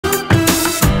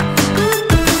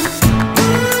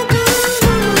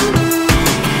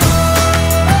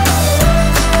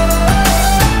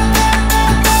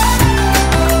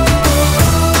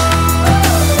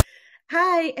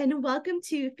welcome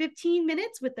to 15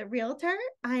 Minutes with the Realtor.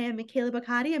 I am Michaela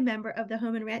Bacati, a member of the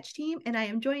Home and Ranch team, and I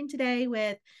am joined today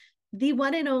with the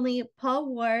one and only Paul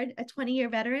Ward, a 20-year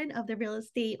veteran of the real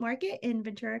estate market in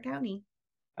Ventura County.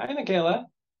 Hi, Michaela.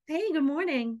 Hey, good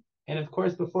morning. And of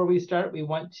course, before we start, we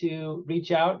want to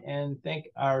reach out and thank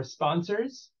our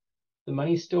sponsors, the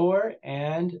Money Store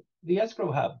and the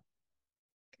Escrow Hub.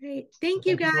 Great. Thank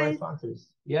you, guys. To our sponsors.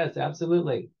 Yes,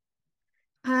 absolutely.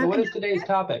 So what is today's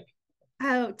topic?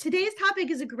 Oh, today's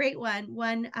topic is a great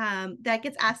one that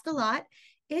gets asked a lot.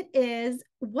 It is,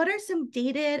 what are some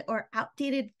dated or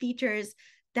outdated features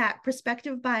that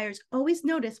prospective buyers always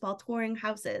notice while touring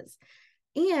houses?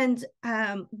 And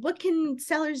what can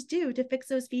sellers do to fix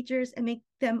those features and make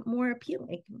them more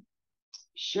appealing?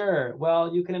 Sure.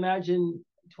 Well, you can imagine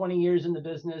 20 years in the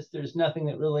business, there's nothing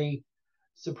that really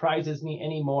surprises me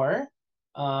anymore.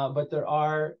 But there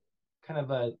are kind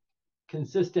of a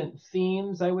consistent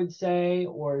themes, I would say,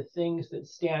 or things that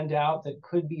stand out that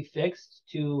could be fixed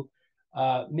to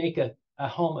make a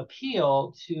home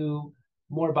appeal to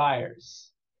more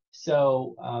buyers.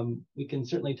 So we can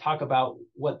certainly talk about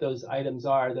what those items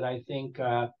are that I think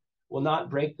will not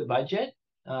break the budget.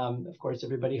 Of course,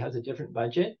 everybody has a different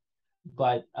budget,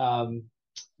 but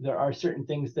there are certain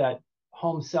things that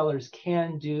home sellers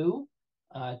can do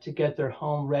to get their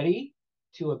home ready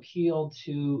to appeal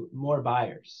to more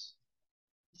buyers.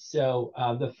 So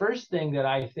the first thing that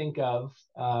I think of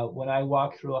when I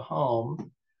walk through a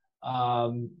home,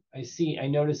 I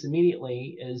notice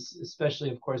immediately is,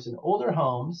 especially of course in older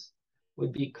homes,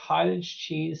 would be cottage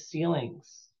cheese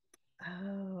ceilings.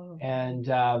 Oh. And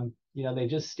they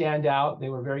just stand out. They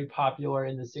were very popular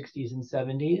in the 60s and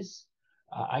 70s.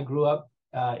 I grew up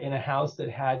in a house that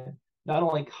had not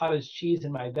only cottage cheese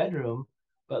in my bedroom,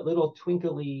 but little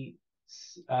twinkly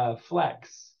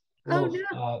flecks.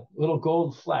 Little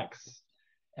gold flecks,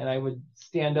 and I would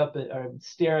stand up or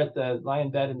lie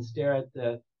in bed and stare at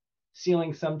the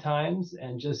ceiling sometimes,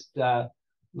 and just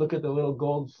look at the little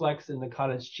gold flecks in the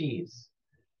cottage cheese.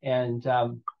 And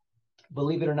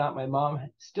believe it or not, my mom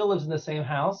still lives in the same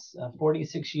house,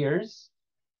 46 years,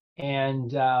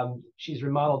 and she's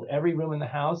remodeled every room in the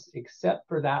house except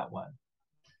for that one,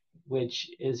 which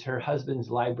is her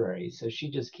husband's library. So she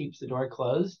just keeps the door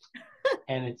closed.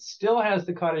 And it still has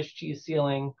the cottage cheese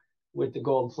ceiling with the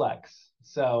gold flecks.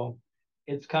 So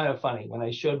it's kind of funny. When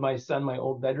I showed my son my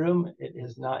old bedroom, it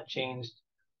has not changed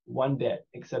one bit,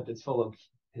 except it's full of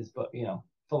his book,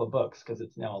 full of books, because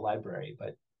it's now a library.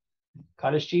 But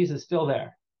cottage cheese is still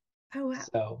there. Oh, wow.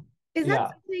 So is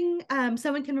that something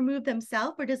someone can remove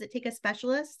themselves, or does it take a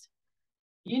specialist?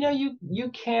 You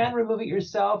can remove it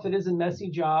yourself. It is a messy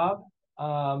job.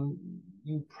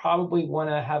 You probably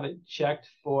want to have it checked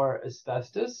for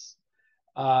asbestos.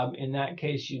 In that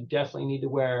case, you definitely need to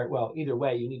wear, well, either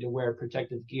way, you need to wear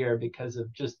protective gear because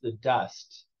of just the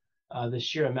dust, the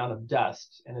sheer amount of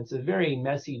dust. And it's a very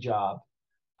messy job.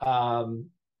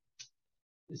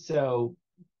 So,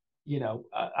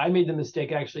 I made the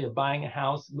mistake actually of buying a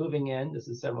house, moving in, this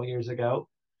is several years ago,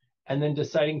 and then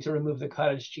deciding to remove the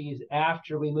cottage cheese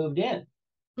after we moved in.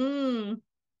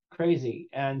 Crazy.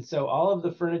 And so all of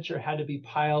the furniture had to be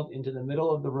piled into the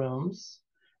middle of the rooms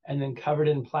and then covered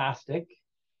in plastic.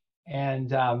 And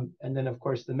then of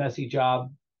course the messy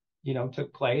job,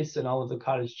 took place, and all of the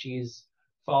cottage cheese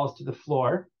falls to the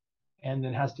floor and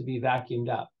then has to be vacuumed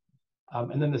up.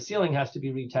 And then the ceiling has to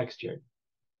be retextured.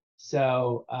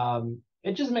 So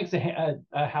it just makes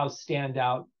a house stand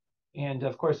out. And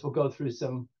of course, we'll go through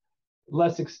some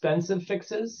less expensive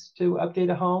fixes to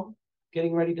update a home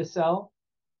getting ready to sell.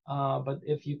 But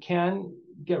if you can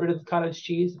get rid of the cottage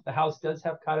cheese, if the house does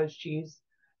have cottage cheese,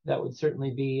 that would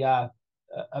certainly be a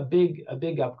big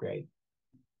upgrade.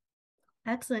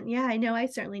 Excellent. Yeah, I know. I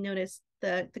certainly noticed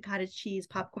the cottage cheese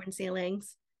popcorn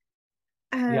ceilings.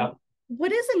 Yeah.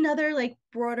 What is another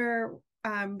broader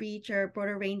reach or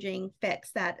broader ranging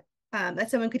fix that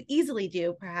someone could easily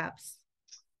do, perhaps?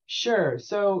 Sure.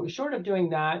 So short of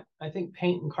doing that, I think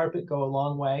paint and carpet go a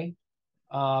long way.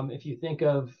 If you think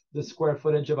of the square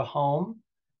footage of a home,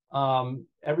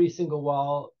 every single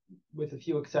wall, with a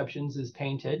few exceptions, is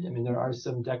painted. I mean, there are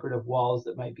some decorative walls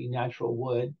that might be natural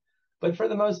wood, but for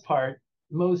the most part,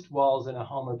 most walls in a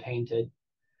home are painted.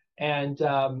 And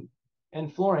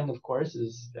flooring, of course,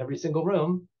 is every single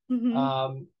room.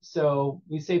 So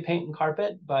we say paint and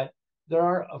carpet, but there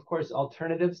are, of course,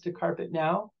 alternatives to carpet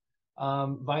now.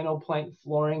 Vinyl plank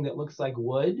flooring that looks like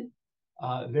wood,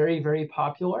 very, very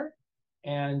popular.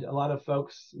 And a lot of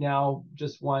folks now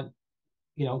just want,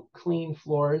 clean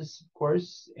floors, of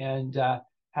course, and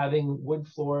having wood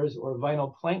floors or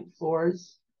vinyl plank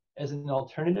floors as an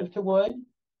alternative to wood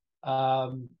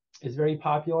is very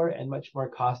popular and much more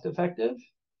cost effective.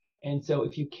 And so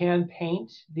if you can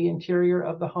paint the interior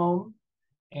of the home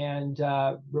and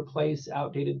replace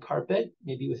outdated carpet,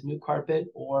 maybe with new carpet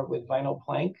or with vinyl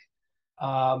plank,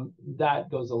 that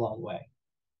goes a long way.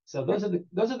 So those are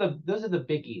the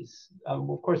biggies.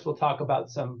 Of course, we'll talk about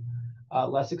some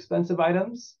less expensive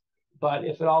items, but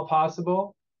if at all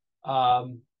possible,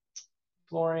 um,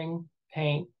 flooring,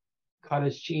 paint,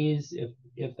 cottage cheese.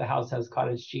 If the house has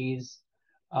cottage cheese,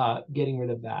 getting rid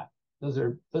of that. Those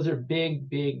are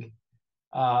big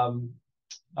um,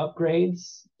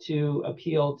 upgrades to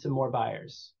appeal to more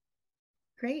buyers.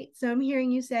 Great. So I'm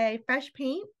hearing you say fresh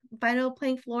paint, vinyl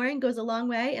plank flooring goes a long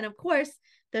way. And of course,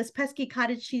 those pesky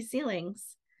cottage cheese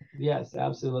ceilings. Yes,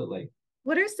 absolutely.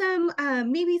 What are some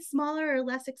maybe smaller or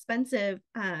less expensive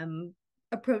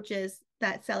approaches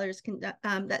that sellers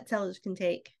can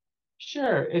take?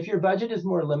 Sure. If your budget is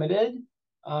more limited,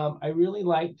 I really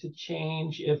like to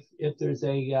change if there's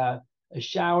a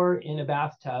shower in a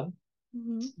bathtub,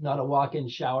 Mm-hmm. not a walk-in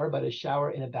shower, but a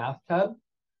shower in a bathtub.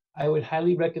 I would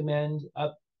highly recommend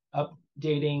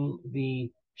updating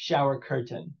the shower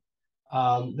curtain.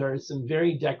 There are some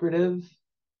very decorative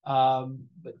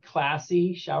but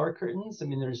classy shower curtains. I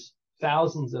mean, there's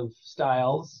thousands of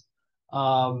styles.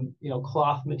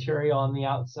 Cloth material on the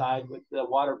outside with the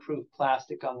waterproof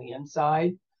plastic on the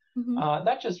inside. Mm-hmm.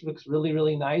 That just looks really,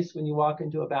 really nice when you walk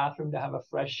into a bathroom to have a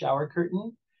fresh shower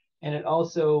curtain. And it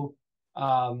also,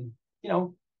 um, you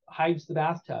know, hides the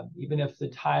bathtub. Even if the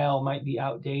tile might be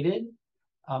outdated,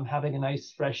 having a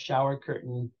nice fresh shower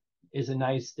curtain is a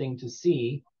nice thing to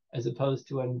see as opposed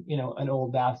to an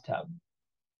old bathtub.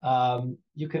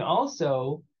 You can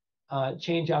also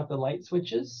change out the light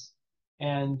switches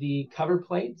and the cover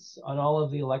plates on all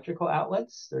of the electrical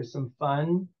outlets. There's some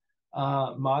fun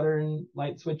modern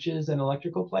light switches and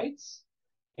electrical plates.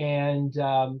 And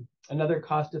another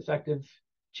cost-effective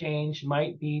change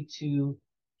might be to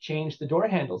change the door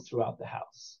handles throughout the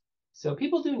house. So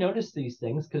people do notice these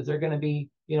things because they're going to be,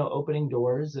 opening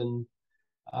doors and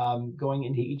going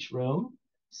into each room.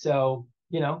 So,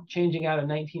 changing out a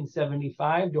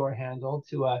 1975 door handle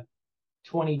to a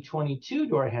 2022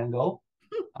 door handle,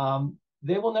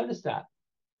 they will notice that.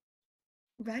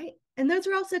 Right. And those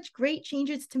are all such great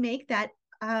changes to make that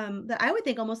I would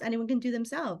think almost anyone can do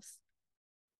themselves.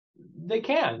 They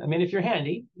can. I mean, if you're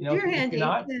handy, You're if you're handy.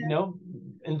 not, Yeah.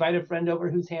 invite a friend over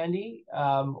who's handy,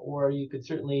 or you could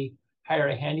certainly hire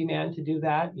a handyman to do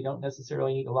that. You don't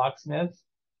necessarily need a locksmith,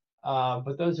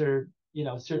 but those are,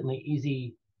 certainly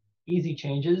easy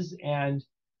changes. And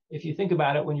if you think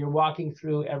about it, when you're walking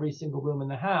through every single room in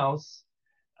the house,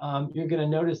 you're going to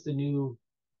notice the new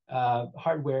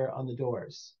hardware on the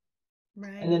doors. And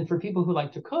Right. then for people who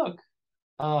like to cook,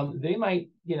 they might,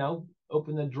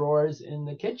 open the drawers in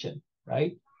the kitchen,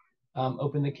 right?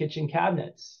 Open the kitchen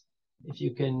cabinets. If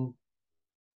you can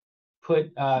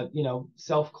put,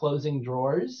 self-closing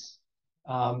drawers,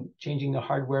 changing the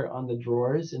hardware on the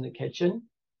drawers in the kitchen,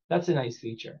 that's a nice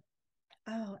feature.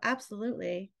 Oh,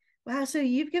 absolutely. Wow. So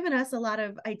you've given us a lot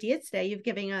of ideas today. You've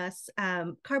given us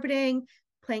carpeting,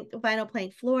 vinyl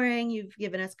plank flooring. You've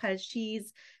given us cottage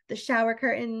cheese, the shower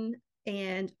curtain,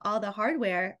 and all the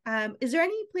hardware. Is there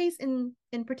any place in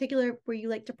particular where you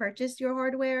like to purchase your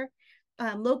hardware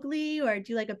locally, or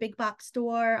do you like a big box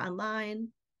store online?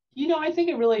 I think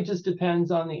it really just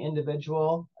depends on the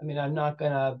individual. I mean, I'm not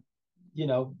gonna, you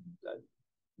know,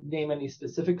 name any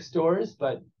specific stores,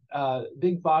 but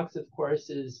big box, of course,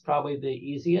 is probably the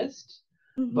easiest.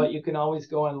 Mm-hmm. But you can always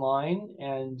go online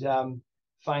and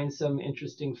find some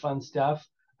interesting, fun stuff.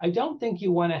 I don't think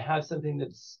you want to have something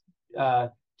that's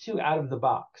too out of the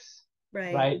box,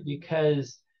 Right. right?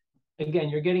 Because again,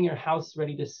 you're getting your house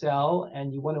ready to sell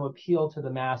and you want to appeal to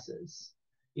the masses.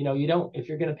 You don't, if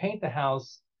you're going to paint the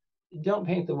house, don't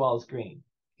paint the walls green.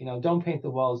 Don't paint the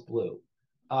walls blue.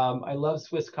 I love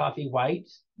Swiss coffee white.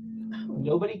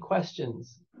 Nobody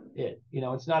questions it.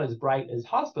 It's not as bright as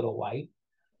hospital white,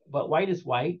 but white is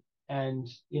white, and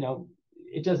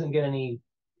it doesn't get any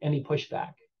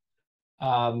pushback.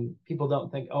 People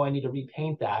don't think, oh, I need to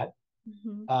repaint that.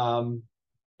 Mm-hmm.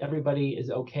 Everybody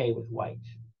is okay with white.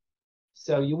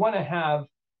 So you want to have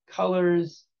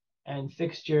colors and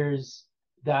fixtures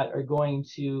that are going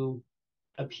to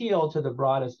appeal to the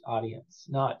broadest audience,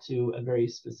 not to a very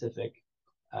specific,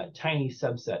 tiny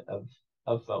subset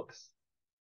of folks.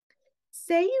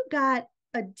 Say you got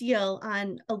a deal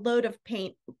on a load of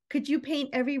paint. Could you paint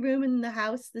every room in the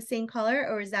house the same color,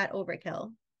 or is that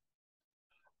overkill?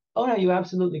 Oh no, you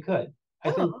absolutely could.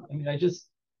 Oh, I mean, I just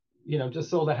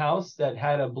sold a house that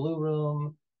had a blue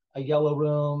room, a yellow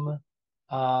room,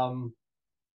 um,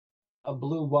 a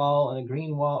blue wall and a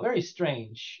green wall. Very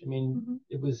strange. I mean, Mm-hmm.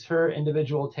 it was her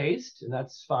individual taste, and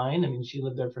that's fine. I mean, she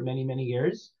lived there for many, many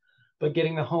years. But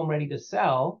getting the home ready to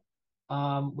sell,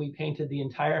 we painted the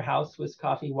entire house Swiss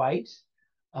coffee white.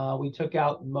 We took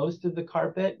out most of the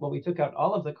carpet. Well, we took out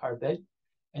all of the carpet.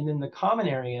 And then the common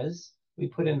areas, we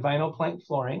put in vinyl plank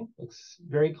flooring. Looks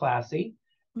very classy.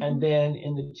 And Mm-hmm. then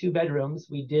in the 2 bedrooms,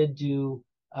 we did do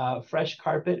fresh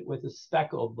carpet with a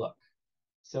speckled look.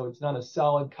 So it's not a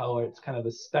solid color, it's kind of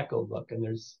a speckled look. And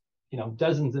there's,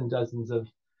 dozens and dozens of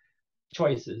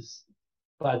choices.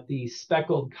 But the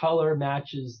speckled color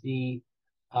matches the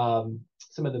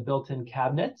some of the built-in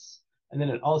cabinets. And then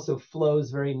it also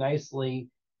flows very nicely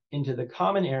into the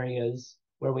common areas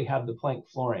where we have the plank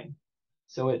flooring.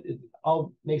 So it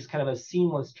all makes kind of a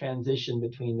seamless transition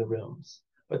between the rooms.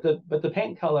 But the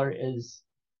paint color is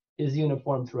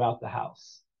uniform throughout the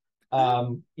house.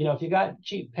 If you got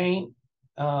cheap paint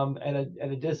at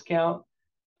a discount,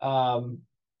 um,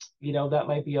 that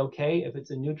might be okay if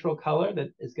it's a neutral color that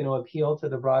is going to appeal to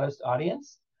the broadest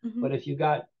audience. Mm-hmm. But if you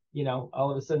got,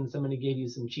 all of a sudden somebody gave you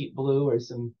some cheap blue or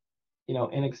some,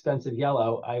 inexpensive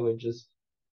yellow, I would just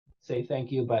say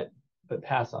thank you, but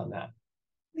pass on that.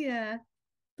 Yeah,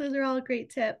 those are all great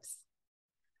tips.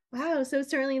 Wow. So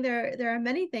certainly there are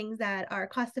many things that are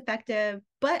cost effective,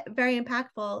 but very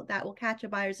impactful that will catch a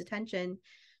buyer's attention,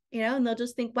 and they'll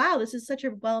just think, wow, this is such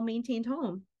a well-maintained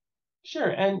home. Sure.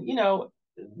 And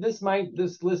this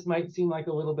list might seem like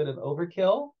a little bit of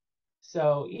overkill.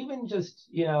 So even just,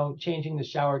 changing the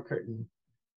shower curtain,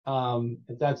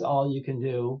 if that's all you can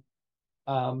do,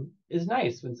 is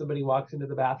nice. When somebody walks into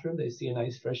the bathroom, they see a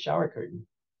nice fresh shower curtain,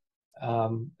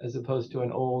 as opposed to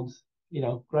an old,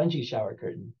 grungy shower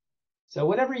curtain. So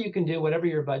whatever you can do, whatever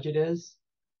your budget is,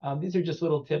 these are just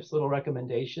little tips, little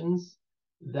recommendations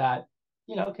that,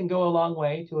 can go a long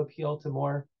way to appeal to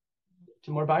more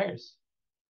buyers.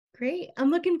 Great. I'm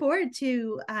looking forward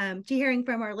to hearing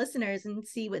from our listeners and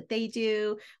see what they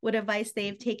do, what advice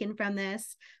they've taken from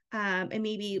this, and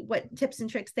maybe what tips and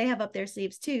tricks they have up their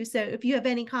sleeves too. So if you have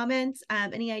any comments,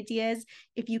 any ideas,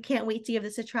 if you can't wait to give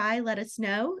this a try, let us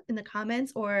know in the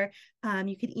comments, or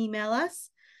you could email us.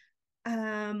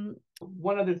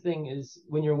 One other thing is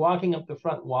when you're walking up the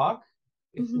front walk,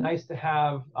 it's Mhm. nice to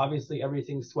have obviously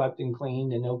everything swept and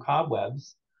cleaned and no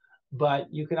cobwebs,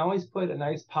 but you can always put a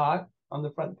nice pot on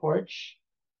the front porch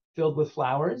filled with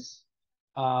flowers.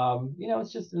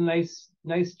 It's just a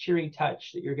nice cheery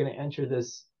touch that you're going to enter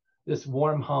this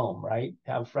warm home, right?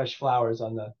 Have fresh flowers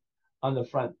on the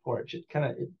front porch.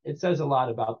 It says a lot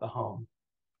about the home.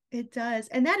 It does.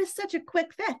 And that is such a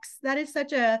quick fix. That is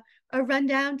such a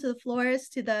rundown to the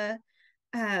florist, to the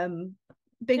um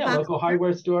big Yeah, box local store.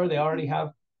 hardware store, they already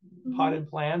have Mhm. potted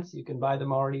plants. You can buy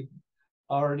them already,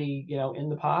 in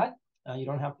the pot. You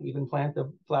don't have to even plant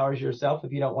the flowers yourself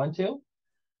if you don't want to.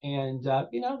 And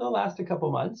they'll last a couple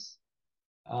months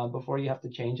before you have to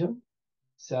change them.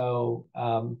 So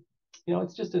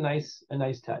it's just a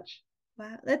nice touch.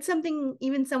 Wow. That's something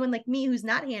even someone like me who's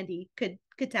not handy could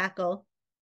tackle.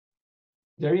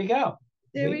 There you go.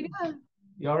 There we See, go.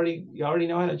 you already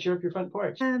know how to cheer up your front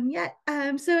porch. Yeah.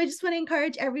 So I just want to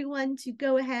encourage everyone to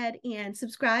go ahead and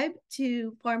subscribe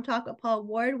to Farm Talk with Paul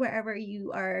Ward wherever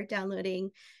you are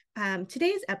downloading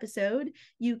today's episode.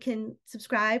 You can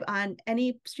subscribe on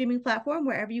any streaming platform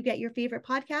wherever you get your favorite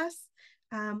podcasts.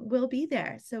 We'll be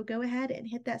there. So go ahead and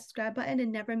hit that subscribe button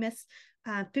and never miss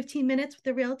 15 minutes with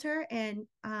the realtor and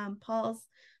Paul's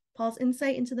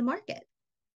insight into the market.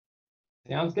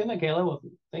 Sounds good, Michaela. Well,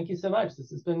 thank you so much. This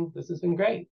has been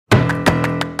great.